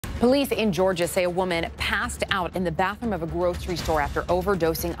Police in Georgia say a woman passed out in the bathroom of a grocery store after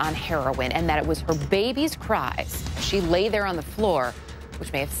overdosing on heroin, and that it was her baby's cries. She lay there on the floor,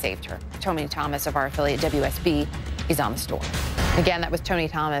 which may have saved her. Tony Thomas of our affiliate WSB is on the story. Again, that was Tony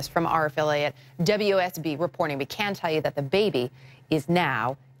Thomas from our affiliate WSB reporting. We can tell you that the baby is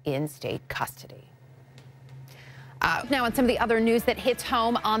now in state custody. Now on some of the other news that hits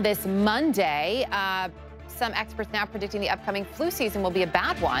home on this Monday, some experts now predicting the upcoming flu season will be a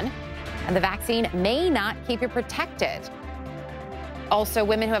bad one, and the vaccine may not keep you protected. Also,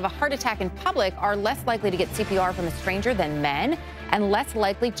 women who have a heart attack in public are less likely to get CPR from a stranger than men and less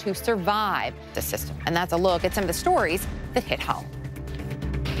likely to survive the system. And that's a look at some of the stories that hit home.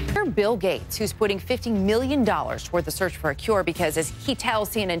 Bill Gates, who's putting $50 million toward the search for a cure because, as he tells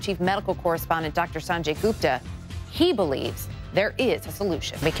CNN chief medical correspondent Dr. Sanjay Gupta, he believes there is a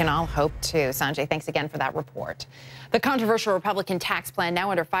solution. We can all hope too. Sanjay, thanks again for that report. The controversial Republican tax plan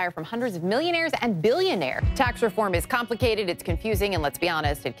now under fire from hundreds of millionaires and billionaires. Tax reform is complicated, it's confusing, and let's be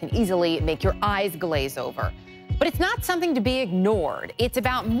honest, it can easily make your eyes glaze over. But it's not something to be ignored. It's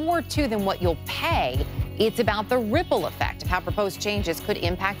about more too than what you'll pay. It's about the ripple effect of how proposed changes could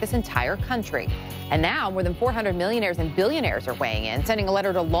impact this entire country. And now more than 400 millionaires and billionaires are weighing in, sending a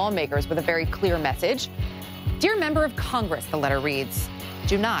letter to lawmakers with a very clear message. Dear Member of Congress, the letter reads,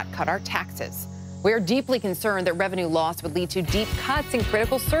 do not cut our taxes. We are deeply concerned that revenue loss would lead to deep cuts in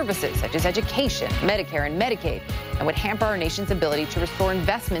critical services such as education, Medicare, and Medicaid, and would hamper our nation's ability to restore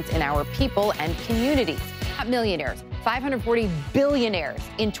investments in our people and communities. Not millionaires, 540 billionaires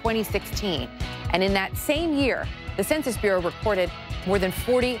in 2016. And in that same year, the Census Bureau reported more than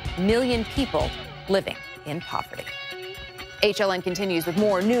 40 million people living in poverty. HLN continues with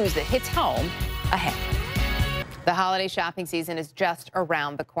more news that hits home ahead. The holiday shopping season is just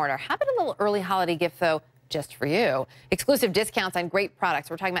around the corner. How about a little early holiday gift, though, just for you? Exclusive discounts on great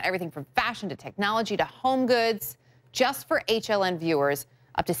products. We're talking about everything from fashion to technology to home goods. Just for HLN viewers,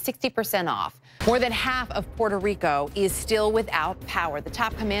 up to 60% off. More than half of Puerto Rico is still without power. The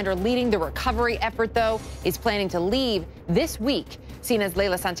top commander leading the recovery effort, though, is planning to leave this week. CNN's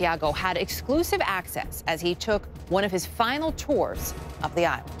Leila Santiago had exclusive access as he took one of his final tours of the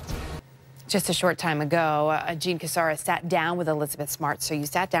island. Just a short time ago, Jean Casara sat down with Elizabeth Smart. So you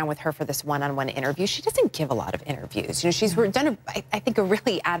sat down with her for this one-on-one interview. She doesn't give a lot of interviews. You know, she's done, I think, a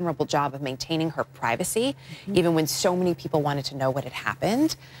really admirable job of maintaining her privacy, even when so many people wanted to know what had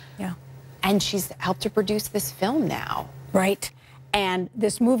happened. Yeah. And she's helped to produce this film now. Right. And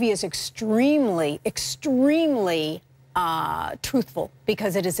this movie is extremely truthful,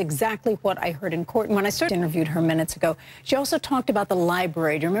 because it is exactly what I heard in court. And when I interviewed her minutes ago, she also talked about the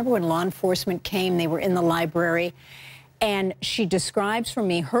library. Do you remember when law enforcement came, they were in the library? And she describes for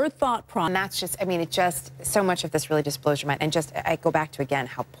me her thought process. And that's just, I mean, it just, so much of this really just blows your mind. And just, I go back to, again,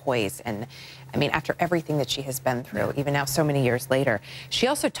 how poised. And I mean, after everything that she has been through, even now so many years later, she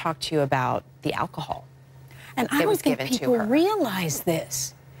also talked to you about the alcohol. And I don't think people realize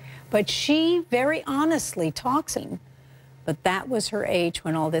this. But she very honestly talks in. But that was her age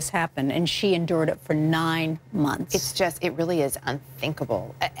when all this happened, and she endured it for 9 months. It's just, it really is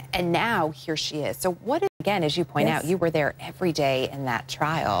unthinkable. And now here she is. So what, again, as you point out, you were there every day in that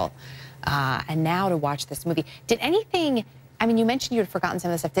trial. And now to watch this movie. Did anything, I mean, you mentioned you had forgotten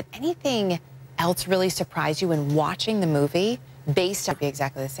some of the stuff. Did anything else really surprise you in watching the movie? Based on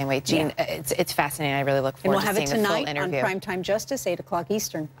exactly the same way. Jean, it's fascinating. I really look forward to seeing the full interview. And we'll have it tonight on Primetime Justice, 8 o'clock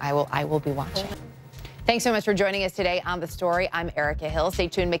Eastern. I will be watching. Thanks so much for joining us today on The Story. I'm Erica Hill. Stay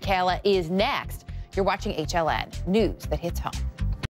tuned. Michaela is next. You're watching HLN, news that hits home.